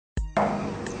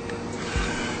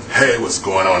Hey, what's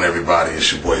going on, everybody?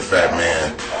 It's your boy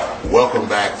Phatman. Welcome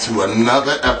back to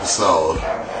another episode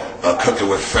of Cooking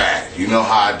with Phat. You know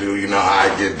how I do, you know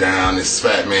how I get down. This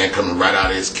Phatman coming right out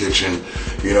of his kitchen.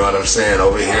 You know what I'm saying?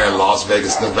 Over here in Las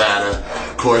Vegas, Nevada.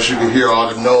 Of course, you can hear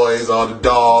all the noise, all the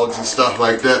dogs and stuff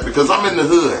like that because I'm in the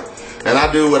hood. And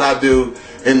I do what I do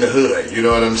in the hood. You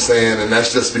know what I'm saying? And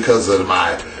that's just because of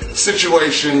my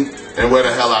situation and where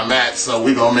the hell I'm at, so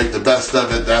we gonna make the best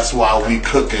of it. That's why we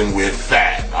cooking with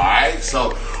Phat. Alright,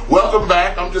 so welcome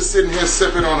back. I'm just sitting here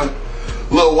sipping on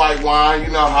a little white wine.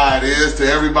 You know how it is. To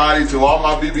everybody, to all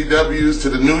my BBWs, to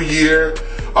the new year,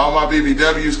 all my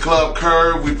BBWs, Club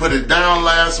Curve, we put it down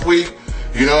last week.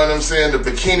 You know what I'm saying? The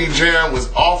bikini jam was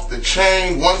off the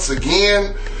chain once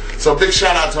again. So big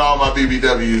shout out to all my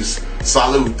BBWs.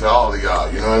 Salute to all of y'all.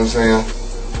 You know what I'm saying?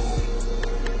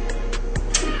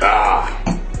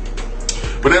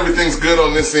 But everything's good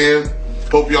on this end.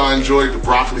 Hope y'all enjoyed the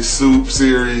broccoli soup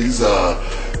series,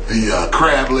 the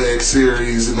crab leg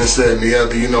series, and this, that, and the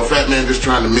other. You know, Phatman just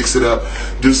trying to mix it up,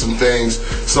 do some things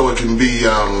so it can be,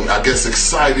 I guess,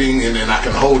 exciting, and I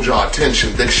can hold y'all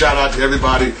attention. Big shout out to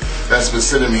everybody that's been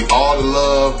sending me all the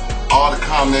love, all the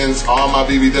comments, all my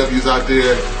BBWs out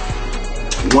there.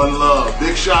 One love.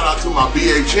 Big shout out to my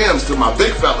BHMs, to my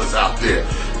big fellas out there.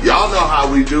 Y'all know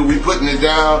how we do. We putting it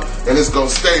down, and it's gonna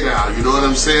stay down. You know what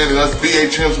I'm saying? And us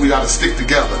BHMs, we gotta stick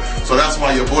together. So that's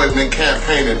why your boy been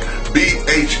campaigning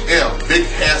BHM, Big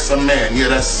Handsome Man. Yeah,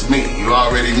 that's me. You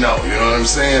already know. You know what I'm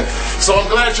saying? So I'm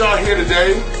glad y'all here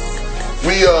today.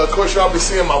 We, of course, y'all been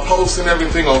seeing my posts and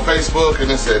everything on Facebook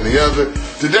and this, that, and the other.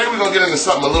 Today we're gonna get into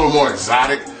something a little more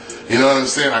exotic. You know what I'm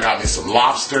saying? I got me some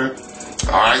lobster.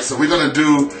 All right, so we're gonna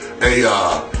do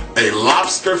a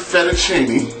lobster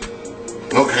fettuccine.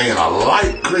 Okay, and a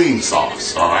light cream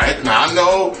sauce, all right? Now, I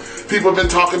know people have been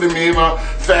talking to me about,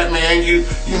 Phatman,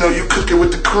 you know, you cooking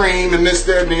with the cream and this,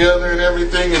 that, and the other and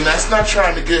everything, and that's not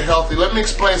trying to get healthy. Let me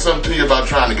explain something to you about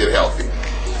trying to get healthy.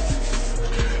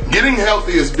 Getting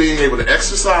healthy is being able to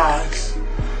exercise,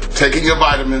 taking your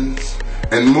vitamins,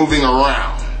 and moving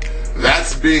around.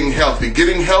 That's being healthy.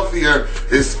 Getting healthier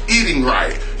is eating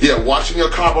right. Yeah, watching your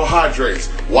carbohydrates,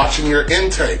 watching your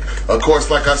intake. Of course,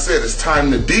 like I said, it's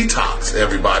time to detox,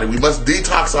 everybody. We must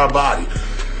detox our body.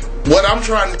 What I'm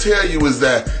trying to tell you is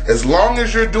that as long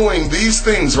as you're doing these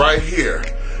things right here,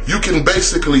 you can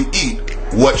basically eat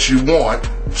what you want,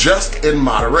 just in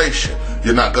moderation.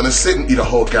 You're not going to sit and eat a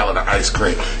whole gallon of ice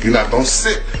cream. You're not going to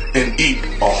sit and eat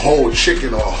a whole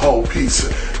chicken or a whole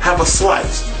pizza. Have a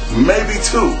slice, maybe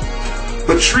two.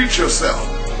 But treat yourself.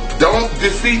 Don't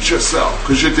defeat yourself,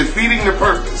 because you're defeating the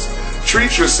purpose.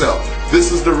 Treat yourself.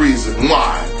 This is the reason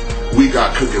why we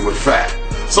got Cooking with Phat.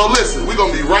 So listen, we're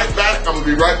going to be right back. I'm going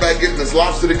to be right back getting this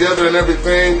lobster together and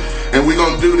everything. And we're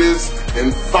going to do this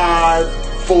in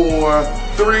 5, 4,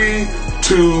 3,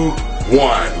 2,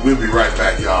 1. We'll be right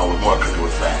back, y'all, with more Cooking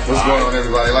with Phat. What's going on,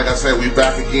 everybody? Like I said, we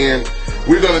back again.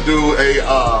 We're going to do a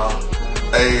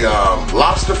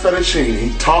lobster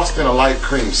fettuccine tossed in a light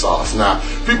cream sauce. Now,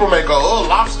 people may go, oh,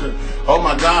 lobster. Oh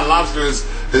my God, lobster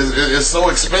is so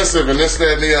expensive and this,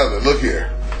 that, and the other. Look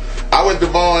here. I went to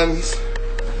Vons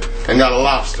and got a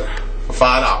lobster for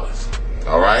 $5.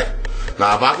 All right?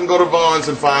 Now, if I can go to Vons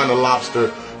and find a lobster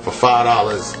for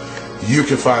 $5, you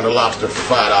can find a lobster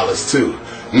for $5 too.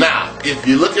 Now, if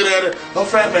you're looking at it, oh,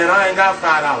 Phatman, I ain't got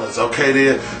 $5. Okay,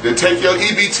 then take your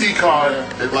EBT card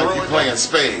like you're playing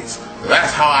spades.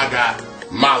 That's how I got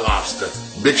my lobster.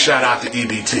 Big shout out to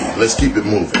EBT. Let's keep it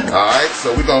moving. Alright,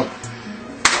 so we're going to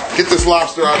get this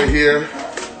lobster out of here.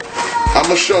 I'm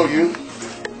going to show you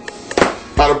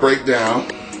how to break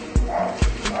down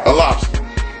a lobster.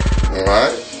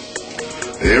 Alright?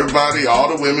 Everybody,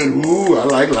 all the women, ooh, I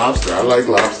like lobster. I like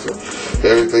lobster.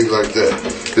 Everything like that.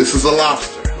 This is a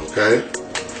lobster, okay?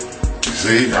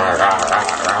 See?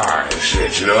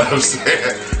 Shit, you know what I'm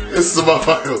saying? This is a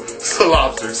motherfucker. It's a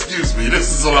lobster. Excuse me. This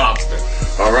is a lobster.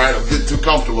 All right? I'm getting too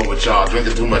comfortable with y'all,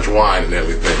 drinking too much wine and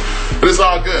everything. But it's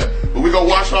all good. But we're going to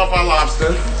wash off our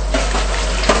lobster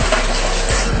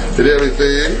and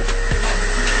everything.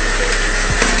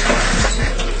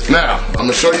 Now, I'm going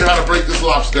to show you how to break this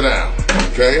lobster down.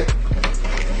 Okay?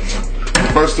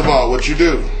 First of all, what you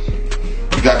do,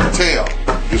 you got the tail.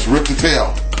 Just rip the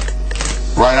tail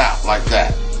right out like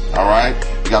that. All right?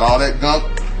 You got all that gunk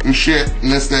and shit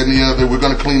and this, that, and the other. We're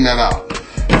going to clean that out.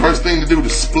 First thing to do to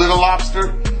split a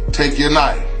lobster, take your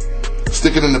knife,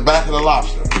 stick it in the back of the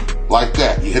lobster like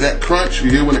that. You hear that crunch? You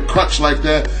hear when it crunch like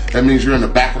that? That means you're in the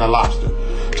back of the lobster.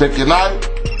 Take your knife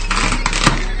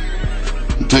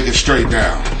and take it straight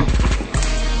down.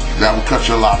 That will cut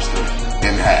your lobster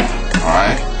in half.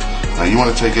 Alright? Now you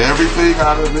want to take everything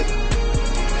out of it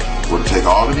We're gonna take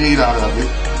all the meat out of it.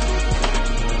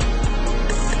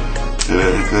 And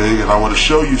everything. And I want to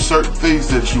show you certain things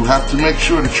that you have to make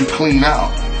sure that you clean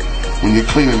out when you're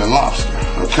cleaning the lobster.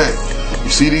 Okay. You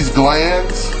see these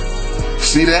glands?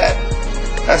 See that?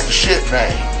 That's the shit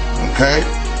vein. Okay?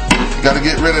 You gotta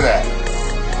get rid of that.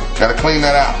 Gotta clean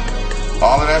that out.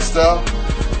 All of that stuff,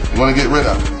 you wanna get rid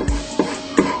of it.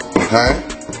 Okay?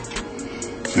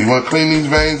 So you wanna clean these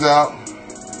veins out,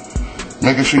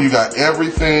 making sure you got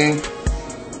everything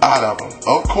out of them.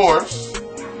 Of course,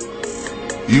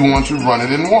 you want to run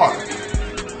it in water.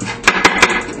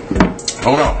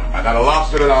 Hold on. I got a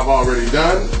lobster that I've already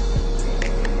done.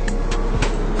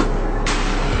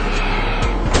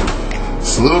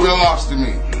 It's a little bit of lobster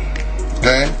meat.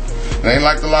 Okay? It ain't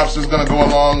like the lobster's gonna go a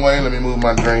long way. Let me move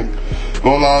my drink.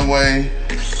 Go a long way.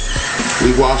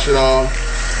 We wash it off.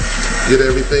 Get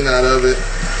everything out of it.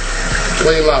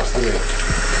 Clean lobster meat.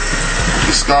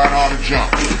 Discard all the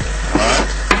junk. Alright?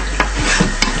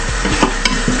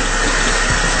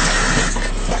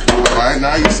 Alright,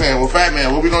 now you're saying, well,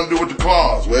 Phatman, what are we gonna do with the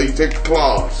claws? Well, you take the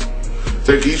claws.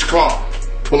 Take each claw.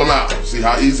 Pull them out. See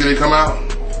how easy they come out?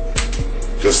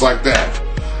 Just like that.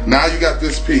 Now you got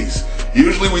this piece.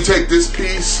 Usually we take this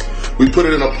piece, we put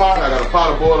it in a pot. I got a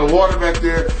pot of boiling water back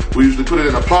there. We usually put it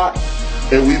in a pot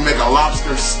and we make a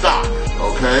lobster stock,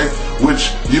 okay?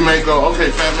 Which you may go, okay,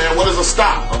 Phatman, what is a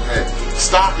stock? Okay,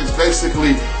 stock is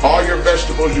basically all your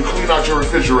vegetables. You clean out your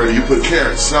refrigerator. You put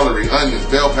carrots, celery, onions,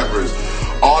 bell peppers,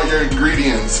 all your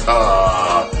ingredients, thyme,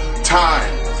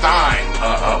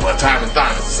 well, thyme and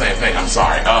thyme is the same thing, I'm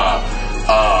sorry.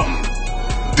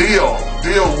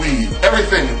 Dill weed,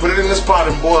 everything. You put it in this pot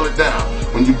and boil it down.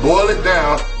 When you boil it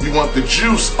down, you want the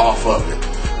juice off of it.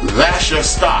 That's your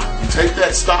stock. You take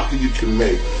that stock and you can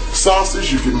make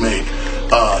sauces, you can make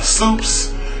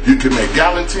soups, you can make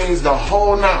galantines, the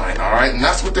whole nine, all right? And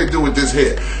that's what they do with this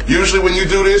here. Usually when you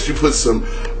do this, you put some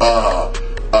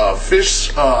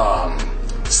fish,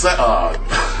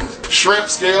 shrimp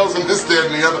scales and this, that,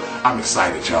 and the other. I'm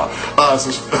excited, y'all.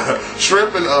 Some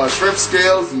shrimp and shrimp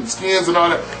scales and skins and all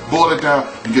that. Boil it down,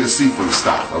 you get a seafood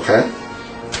stock, okay?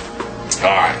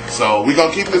 Alright, so we're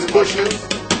gonna keep this pushing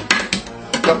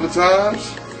a couple of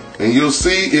times, and you'll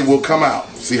see it will come out.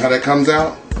 See how that comes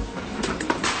out?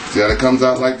 See how that comes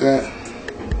out like that?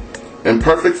 In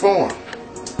perfect form.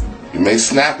 You may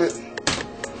snap it,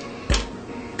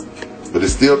 but it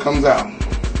still comes out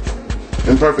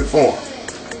in perfect form.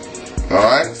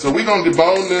 Alright, so we're going to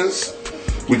debone this.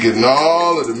 We're getting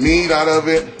all of the meat out of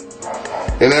it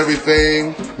and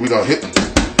everything. We're going to hit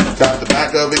the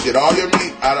back of it, get all your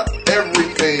meat out of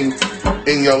everything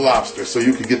in your lobster so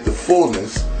you can get the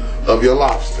fullness of your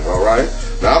lobster, alright?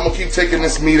 Now I'm going to keep taking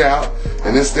this meat out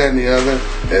and this, that, and the other.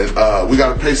 And we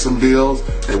got to pay some bills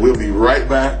and we'll be right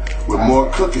back with more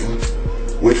cooking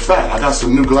with Phat. I got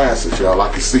some new glasses, y'all.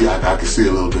 I can see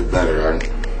a little bit better.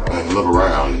 I look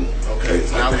around. Okay,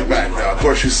 so now we're back. Now, of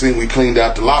course, you've seen we cleaned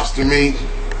out the lobster meat.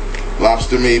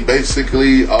 Lobster meat,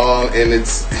 basically, all in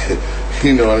its,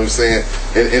 you know what I'm saying,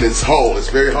 in its whole. It's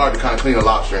very hard to kind of clean a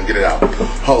lobster and get it out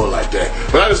whole like that.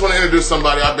 But I just want to introduce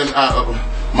somebody. I've been,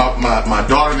 my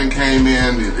daughter then came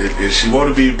in. And she want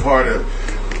to be part of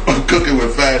cooking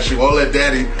with Phat. She won't let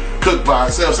Daddy cook by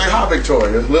herself. Say hi,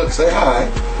 Victoria. Look, say hi.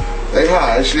 Say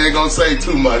hi. She ain't gonna say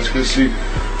too much because she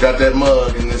got that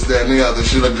mug and this, that, and the other.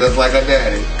 She look just like her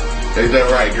daddy. Ain't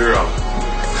that right, girl?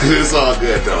 It's all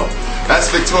good, though. That's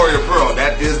Victoria Pearl.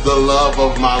 That is the love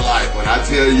of my life. When I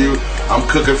tell you I'm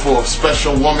cooking for a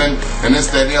special woman and this,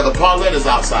 that, and the other, Paulette is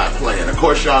outside playing. Of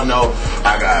course, y'all know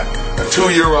I got a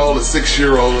 2-year-old, a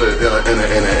 6-year-old, and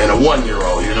a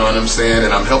 1-year-old. You know what I'm saying?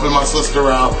 And I'm helping my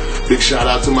sister out. Big shout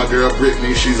out to my girl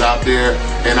Brittany. She's out there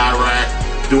in Iraq,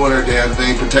 doing her damn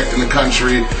thing, protecting the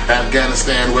country,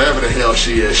 Afghanistan, wherever the hell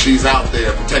she is. She's out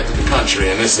there protecting the country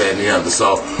and this, that, and the other.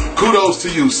 So kudos to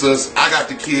you, sis. I got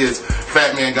the kids.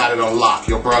 Phatman got it on lock.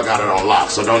 Your bro got it on lock.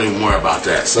 So don't even worry about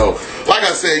that. So, like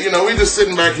I said, you know, we just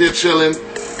sitting back here chilling.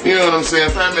 You know what I'm saying?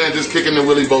 Phatman just kicking the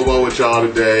Willy Bobo with y'all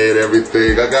today and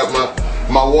everything. I got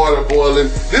my water boiling.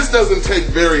 This doesn't take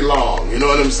very long. You know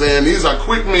what I'm saying? These are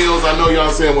quick meals. I know y'all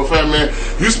saying, well, Phatman,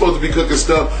 you supposed to be cooking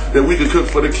stuff that we can cook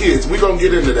for the kids. We're going to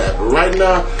get into that. But right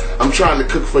now, I'm trying to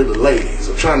cook for the ladies.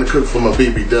 I'm trying to cook for my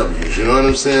BBWs. You know what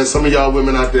I'm saying? Some of y'all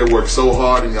women out there work so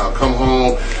hard and y'all come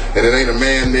home and it ain't a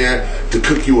man there to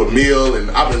cook you a meal.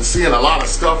 And I've been seeing a lot of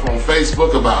stuff on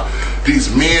Facebook about these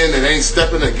men that ain't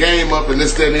stepping their game up and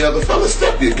this, that, and the other. Fellas,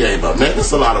 step your game up, man.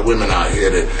 There's a lot of women out here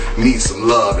that need some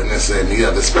love and this, that, and the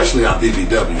other, especially our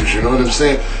BBWs, you know what I'm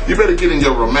saying? You better get in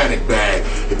your romantic bag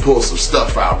and pull some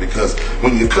stuff out, because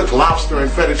when you cook lobster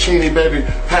and fettuccine, baby,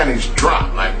 panties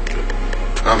drop like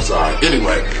I'm sorry.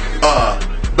 Anyway,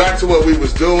 back to what we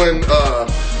was doing.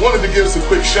 Wanted to give some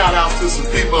quick shout outs to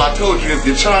some people. I told you if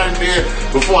you chimed in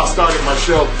before I started my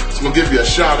show, I'm gonna give you a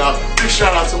shout out. Big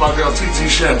shout out to my girl TT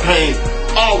Champagne,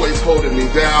 always holding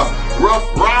me down. Rough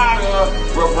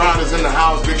Rider's in the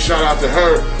house. Big shout out to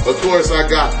her. Of course, I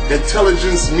got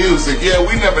Intelligence Music. Yeah,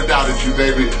 we never doubted you,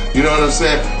 baby. You know what I'm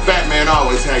saying? Phatman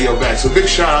always had your back. So big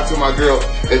shout out to my girl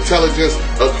Intelligence.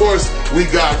 Of course, we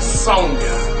got Sonya.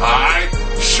 All right.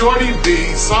 Shorty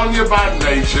B, Sonya by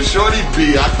nature, Shorty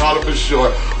B, I call her for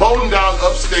short, holding down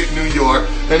upstate New York,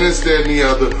 and this, that, and the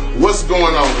other. What's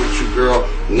going on with you, girl?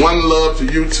 One love to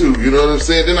you too, you know what I'm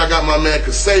saying? Then I got my man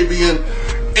Kasabian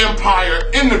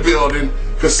Empire in the building,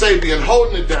 Kasabian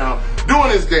holding it down, doing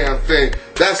his damn thing.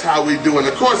 That's how we do it.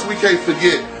 Of course, we can't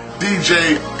forget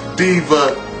DJ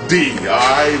Diva D,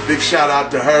 alright? Big shout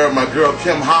out to her, my girl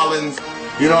Kim Hollins.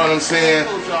 You know what I'm saying?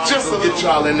 Just to get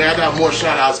y'all in there. I got more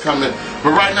shout outs coming.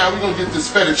 But right now, we're going to get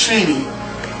this fettuccine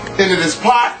into this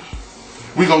pot.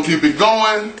 We're going to keep it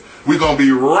going. We're going to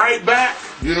be right back,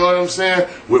 you know what I'm saying,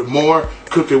 with more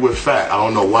Cooking with Fat. I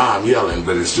don't know why I'm yelling,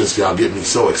 but it's just y'all get me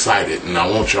so excited, and I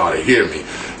want y'all to hear me.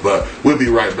 But we'll be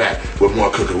right back with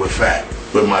more Cooking with Fat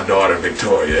with my daughter,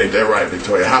 Victoria. Ain't that right,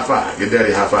 Victoria? High five. Get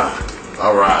daddy high five.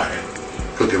 All right.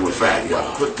 Cooking with Fat,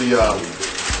 y'all. Put the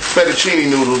fettuccine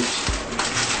noodles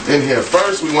in here.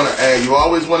 First, we want to add, you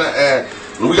always want to add,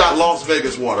 we got Las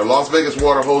Vegas water. Las Vegas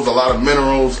water holds a lot of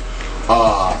minerals,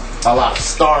 a lot of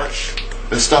starch,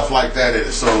 and stuff like that.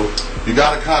 So you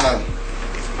got to kind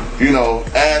of, you know,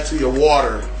 add to your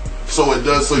water so it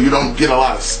does, so you don't get a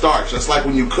lot of starch. That's like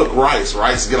when you cook rice.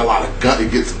 Rice get a lot of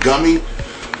it gets gummy.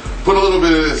 Put a little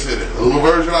bit of this in it, a little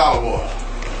virgin olive oil.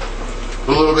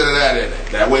 Put a little bit of that in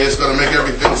it. That way it's going to make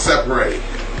everything separate.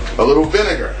 A little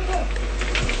vinegar.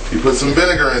 You put some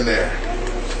vinegar in there.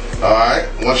 Alright?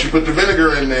 Once you put the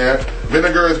vinegar in there,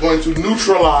 vinegar is going to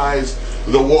neutralize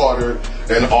the water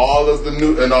and all of the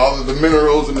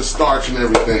minerals and the starch and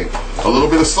everything. A little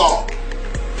bit of salt.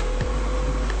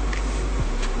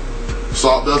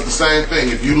 Salt does the same thing.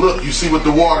 If you look, you see what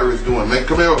the water is doing. Man,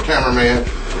 come here, cameraman,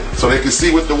 so they can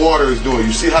see what the water is doing.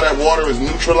 You see how that water is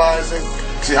neutralizing?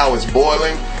 See how it's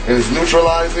boiling and it's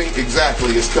neutralizing?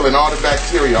 Exactly. It's killing all the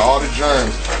bacteria, all the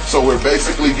germs. So we're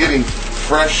basically getting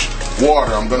fresh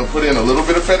water. I'm going to put in a little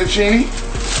bit of fettuccine.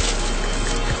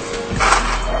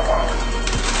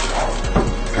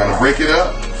 Kind of break it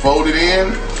up, fold it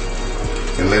in,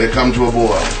 and let it come to a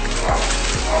boil.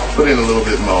 Put in a little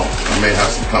bit more. I may have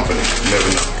some company. You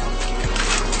never know.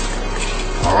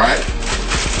 Alright?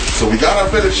 So we got our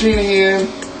fettuccine in.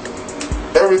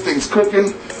 Everything's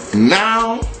cooking.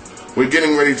 Now, we're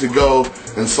getting ready to go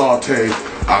and saute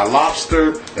our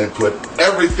lobster and put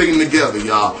everything together,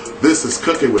 y'all. This is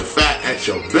Cooking with Fat at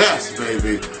your best,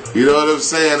 baby. You know what I'm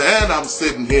saying? And I'm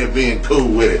sitting here being cool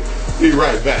with it. Be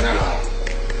right back,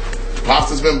 y'all.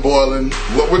 Pasta's been boiling.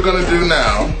 What we're going to do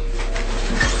now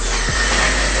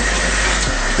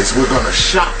is we're going to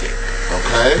shock it,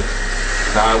 okay?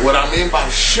 Now, what I mean by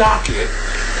shock it,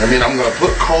 I mean I'm going to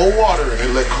put cold water in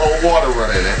it, let cold water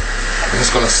run in it. And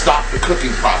it's going to stop the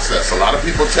cooking process. A lot of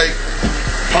people take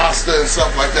pasta and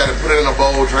stuff like that and put it in a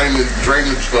bowl, drain the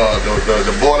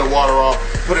boiling water off,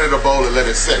 put it in a bowl and let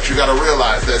it set. You got to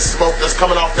realize that smoke that's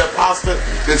coming off that pasta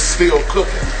is still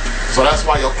cooking. So that's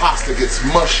why your pasta gets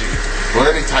mushy, or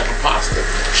any type of pasta.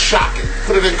 Shock it.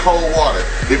 Put it in cold water.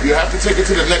 If you have to take it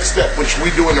to the next step, which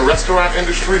we do in the restaurant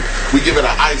industry, we give it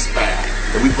an ice bath.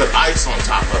 And we put ice on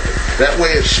top of it. That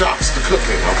way it shocks the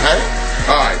cooking, okay?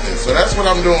 Alright then, so that's what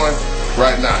I'm doing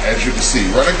right now, as you can see.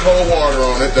 Running cold water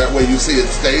on it, that way you see it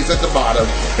stays at the bottom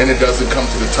and it doesn't come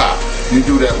to the top. You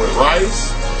do that with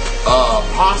rice,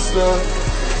 pasta,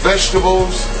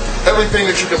 vegetables, everything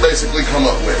that you can basically come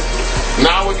up with.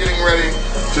 Now we're getting ready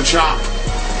to chop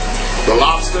the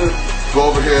lobster, go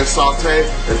over here and saute,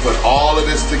 and put all of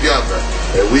this together.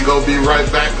 And we gonna be right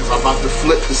back, because I'm about to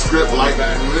flip the script like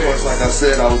that. Of course, like I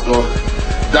said, I was gonna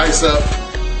dice up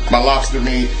my lobster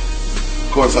meat.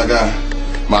 Of course, I got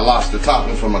my lobster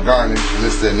topping for my garnish, and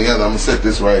this, that, and the other. I'm gonna set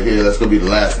this right here. That's gonna be the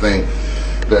last thing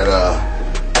that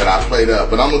I played up.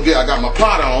 But I got my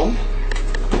pot on.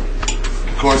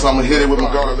 Of course, I'm gonna hit it with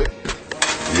my garlic.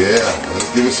 Yeah,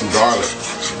 let's give it some garlic.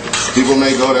 People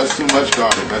may go, that's too much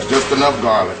garlic. That's just enough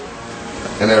garlic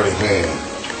and everything.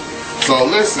 So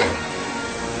listen,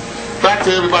 back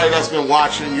to everybody that's been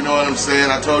watching, you know what I'm saying?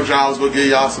 I told y'all I was gonna give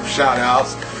y'all some shout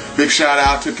outs. Big shout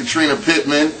out to Katrina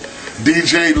Pittman,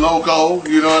 DJ Loco,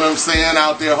 you know what I'm saying,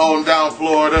 out there holding down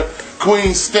Florida.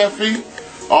 Queen Steffi,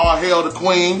 all hail the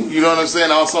queen, you know what I'm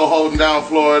saying, also holding down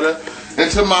Florida. And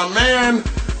to my man,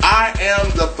 I am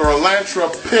the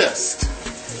philanthropist.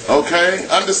 Okay?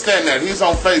 Understand that. He's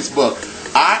on Facebook.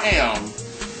 I am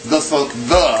the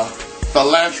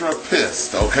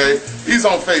philanthropist, okay? He's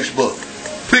on Facebook.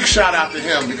 Big shout out to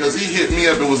him because he hit me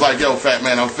up and was like, yo,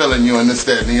 Phatman, I'm feeling you and this,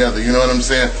 that, and the other. You know what I'm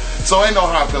saying? So ain't no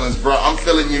hard feelings, bro. I'm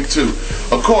feeling you too.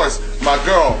 Of course, my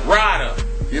girl, Ryder.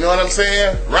 You know what I'm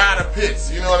saying? Ryder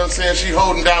Pitts. You know what I'm saying? She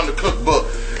holding down the cookbook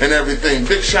and everything.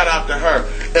 Big shout out to her.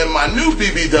 And my new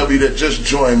BBW that just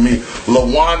joined me,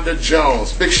 LaWanda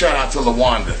Jones. Big shout out to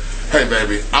LaWanda. Hey,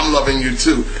 baby, I'm loving you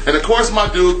too. And of course, my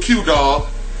dude, Q-Dog.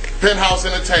 Penthouse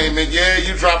Entertainment, yeah,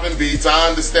 you dropping beats, I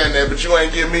understand that, but you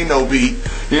ain't giving me no beat,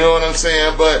 you know what I'm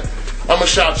saying, but I'm going to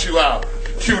shout you out,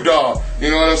 Q-Dog, you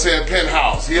know what I'm saying,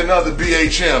 Penthouse, he another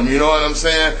BHM, you know what I'm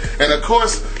saying, and of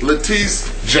course, Letice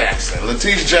Jackson.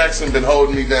 Letice Jackson been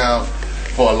holding me down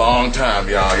for a long time,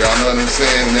 y'all know what I'm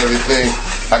saying, and everything.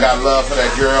 I got love for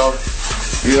that girl,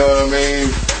 you know what I mean,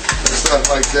 and stuff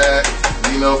like that,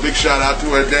 you know, big shout out to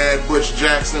her dad, Butch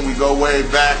Jackson, we go way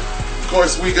back. Of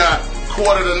course, we got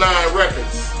Quarter to Nine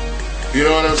Records, you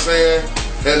know what I'm saying,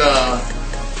 and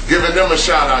giving them a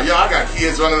shout out. Yo, I got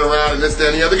kids running around and this,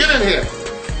 that, and the other. Get in here.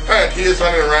 I got kids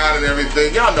running around and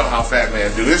everything. Y'all know how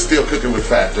Phatman do. It's still cooking with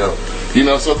fat though, you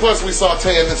know. So of course we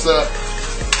sauteing this up.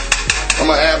 I'm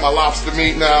gonna add my lobster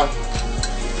meat now.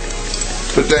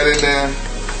 Put that in there.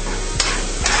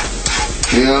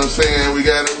 You know what I'm saying?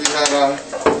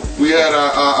 We had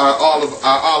our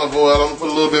olive oil. I'm gonna put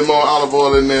a little bit more olive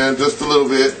oil in there, just a little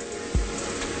bit.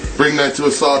 Bring that to a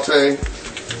saute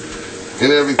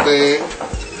and everything.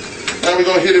 And we're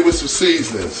gonna hit it with some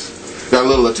seasonings. Got a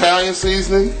little Italian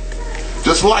seasoning,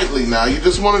 just lightly now. You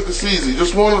just want it to season. You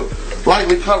just want to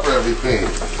lightly cover everything.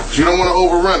 But you don't want to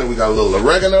overrun it. We got a little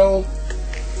oregano. I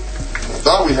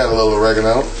thought we had a little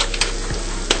oregano.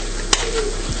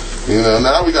 You know,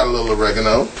 now we got a little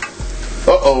oregano.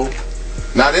 Uh-oh,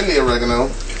 not in the oregano.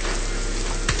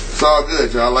 It's all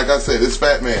good, y'all. Like I said, it's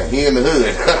Phatman. He in the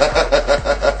hood.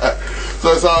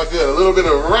 So it's all good. A little bit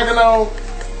of oregano.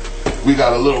 We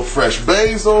got a little fresh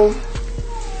basil.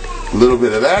 A little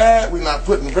bit of that. We're not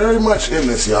putting very much in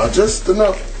this, y'all. Just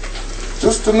enough.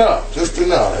 Just enough. Just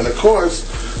enough. And of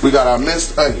course, we got our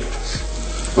minced onions.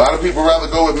 A lot of people rather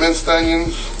go with minced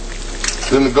onions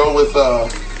than to go with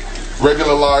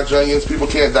regular large onions. People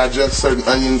can't digest certain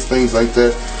onions, things like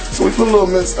that. So we put a little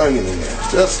minced onion in there,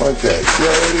 just like that. See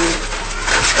how it is?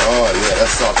 Oh yeah,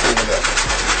 that's sauteing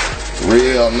up.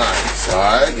 Real nice,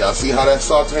 alright? Y'all see how that's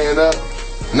sauteing up?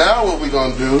 Now what we're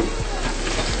gonna do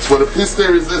is for the pièce de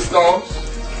résistance,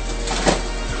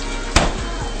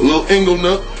 a little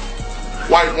Inglenook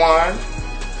white wine,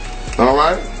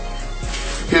 alright?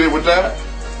 Hit it with that.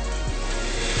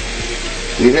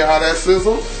 You hear how that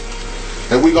sizzles?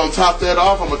 And we're gonna top that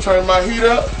off. I'm gonna turn my heat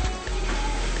up.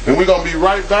 And we're going to be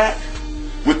right back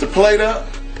with the plate up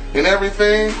and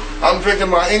everything. I'm drinking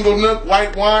my Inglenook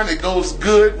white wine. It goes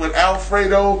good with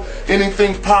Alfredo,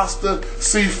 anything pasta,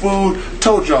 seafood.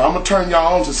 Told y'all, I'm going to turn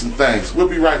y'all on to some things. We'll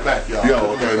be right back, y'all. Yo,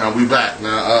 okay, now we back.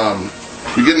 Now,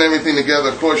 we're getting everything together.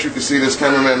 Of course, you can see this.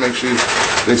 Cameraman, make sure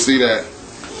they see that.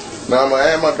 Now, I'm going to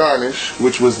add my garnish,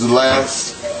 which was the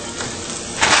last.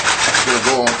 It's going to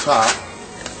go on top.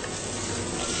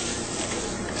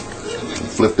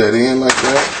 Flip that in like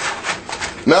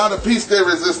that. Now the pièce de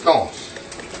résistance.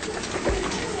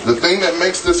 The thing that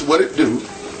makes this what it do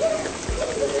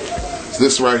is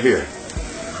this right here.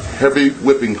 Heavy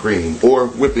whipping cream or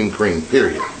whipping cream,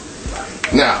 period.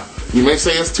 Now, you may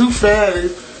say it's too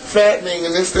fattening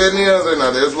and this, that, and the other.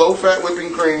 Now, there's low-fat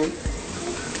whipping cream.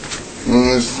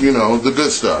 And it's, you know, the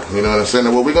good stuff. You know what I'm saying?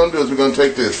 Now, what we're going to do is we're going to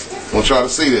take this. I want y'all to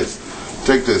see this.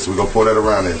 Take this. We're going to pour that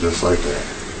around there just like that.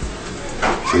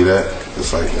 See that?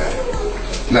 Just like that.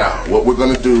 Now, what we're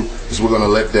going to do is we're going to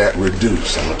let that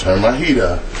reduce. I'm going to turn my heat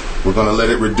up. We're going to let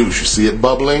it reduce. You see it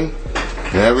bubbling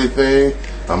and everything?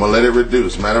 I'm going to let it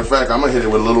reduce. Matter of fact, I'm going to hit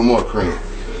it with a little more cream.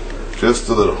 Just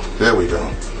a little. There we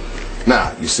go.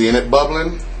 Now, you seeing it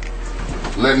bubbling?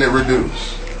 Letting it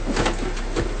reduce.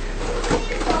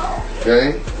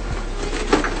 Okay?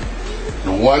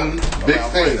 The one big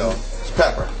thing, though, is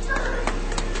pepper.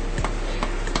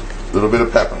 A little bit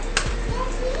of pepper.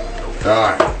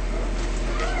 Alright.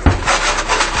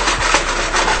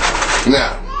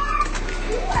 Now,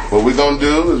 what we're going to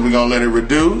do is we're going to let it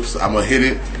reduce. I'm going to hit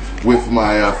it with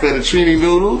my fettuccine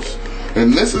noodles.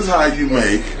 And this is how you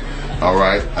make,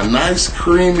 alright, a nice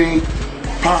creamy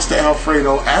pasta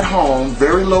Alfredo at home,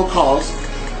 very low cost,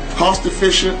 cost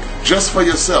efficient, just for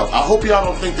yourself. I hope y'all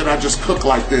don't think that I just cook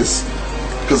like this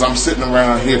because I'm sitting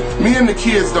around here. Me and the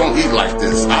kids don't eat like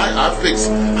this. I fix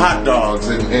hot dogs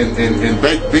and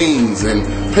baked beans and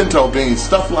pinto beans,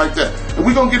 stuff like that. And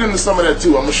we're going to get into some of that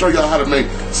too. I'm going to show y'all how to make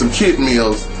some kid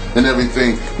meals and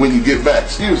everything when you get back.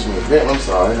 Excuse me. Damn, I'm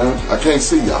sorry. I can't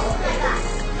see y'all.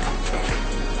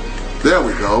 There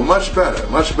we go. Much better.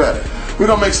 Much better. We're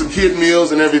going to make some kid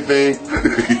meals and everything.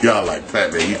 Y'all like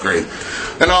Phatman, you crazy.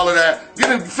 And all of that.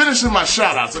 Finishing my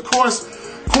shout outs. Of course,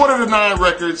 8:45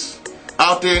 Records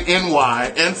out there in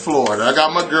NY and Florida. I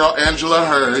got my girl Angela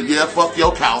Hurd. Yeah, fuck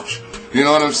your couch. You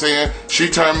know what I'm saying? She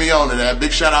turned me on to that.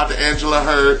 Big shout out to Angela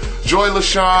Hurd. Joy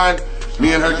LaShawn.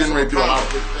 Me and her getting ready to do it.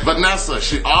 Vanessa,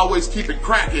 she always keep it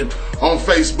cracking on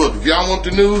Facebook. If y'all want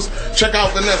the news, check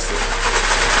out Vanessa.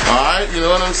 Alright, you know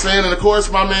what I'm saying? And of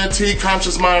course, my man T,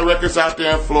 Conscious Mind Records out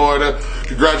there in Florida.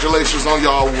 Congratulations on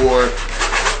your award.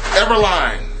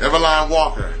 Everline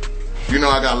Walker. You know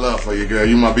I got love for you, girl.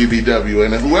 You my BBW.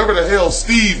 And whoever the hell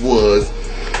Steve was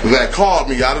that called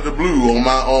me out of the blue on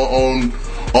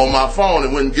my phone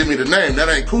and wouldn't give me the name, that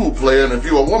ain't cool, player. And if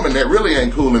you're a woman, that really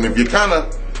ain't cool. And if you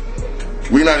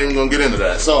we're not even gonna get into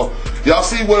that. So y'all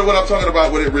see what I'm talking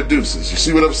about, what it reduces. You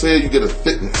see what I'm saying? You get a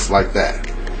thickness like that.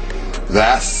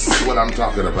 That's what I'm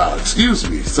talking about. Excuse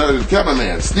me. So the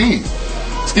cameraman, Steve.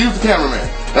 Excuse the cameraman.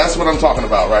 That's what I'm talking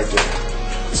about right there.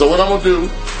 So what I'm gonna do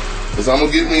is I'm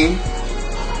gonna get me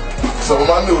some of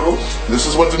my noodles. This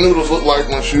is what the noodles look like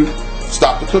once you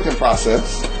stop the cooking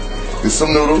process. Get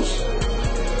some noodles.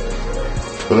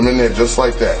 Put them in there just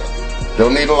like that.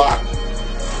 Don't need a lot.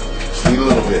 Just need a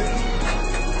little bit.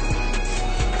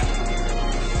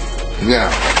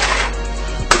 Now,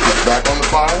 put this back on the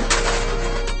fire.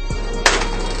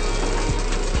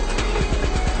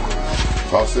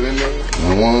 Toss it in there. You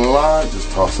don't want to lie, just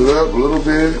toss it up a little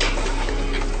bit.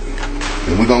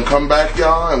 And we're going to come back,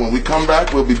 y'all. And when we come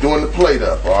back, we'll be doing the plate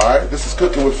up, all right? This is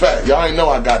Cooking with Phat. Y'all ain't know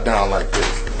I got down like this.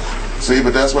 See,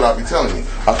 but that's what I be telling you.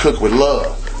 I cook with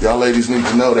love. Y'all ladies need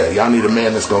to know that. Y'all need a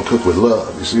man that's going to cook with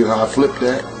love. You see how I flip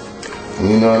that? And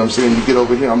you know what I'm saying? You get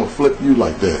over here, I'm going to flip you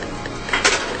like that.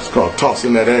 It's called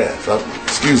tossing that ass.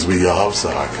 Excuse me, y'all. I'm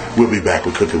sorry. We'll be back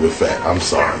with Cooking with Phat. I'm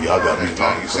sorry. Y'all got me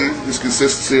talking. You see this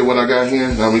consistency of what I got here?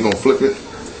 Now we're going to flip it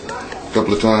a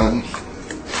couple of times.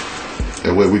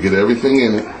 That way we get everything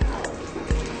in it.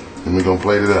 And we're going to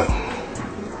plate it up.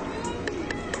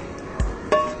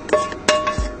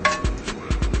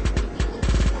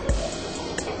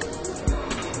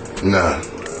 Nah,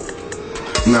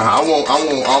 I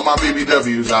want all my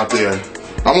BBWs out there.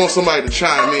 I want somebody to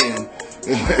chime in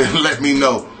and let me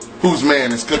know whose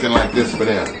man is cooking like this for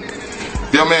them.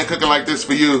 If your man cooking like this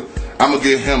for you, I'm going to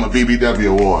give him a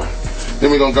BBW award. Then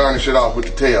we're going to garnish it off with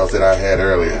the tails that I had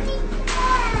earlier.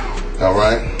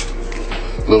 Alright?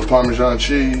 A little Parmesan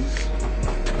cheese.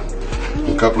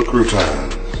 A couple of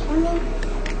croutons.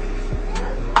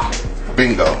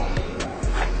 Bingo.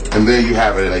 And there you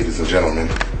have it, ladies and gentlemen.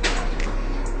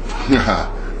 You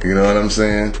know what I'm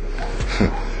saying?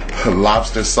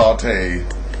 Lobster saute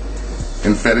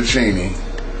and fettuccine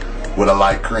with a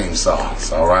light cream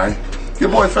sauce, alright? Your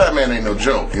boy Phatman ain't no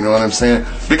joke, you know what I'm saying?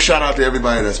 Big shout out to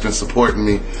everybody that's been supporting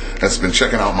me, that's been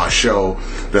checking out my show,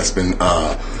 that's been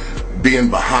being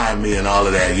behind me and all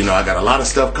of that. You know, I got a lot of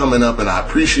stuff coming up and I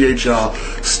appreciate y'all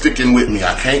sticking with me.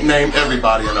 I can't name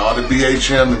everybody in all the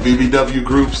BHM, the BBW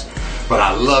groups, but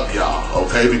I love y'all,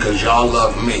 okay? Because y'all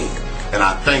love me. And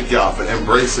I thank y'all for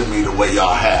embracing me the way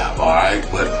y'all have, alright?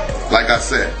 But like I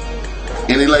said,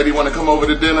 any lady want to come over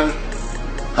to dinner,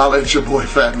 holla at your boy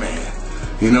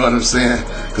Phatman. You know what I'm saying?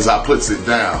 Because I puts it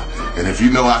down. And if you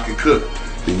know I can cook,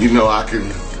 then you know I can.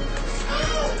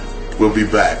 We'll be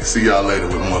back. See y'all later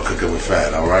with more Cooking with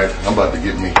Phat, alright? I'm about to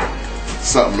get me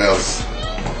something else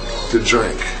to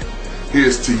drink.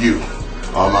 Here's to you,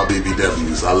 all my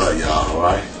BBWs. I love y'all,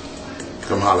 alright?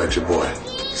 Come holla at your boy.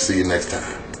 See you next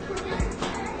time.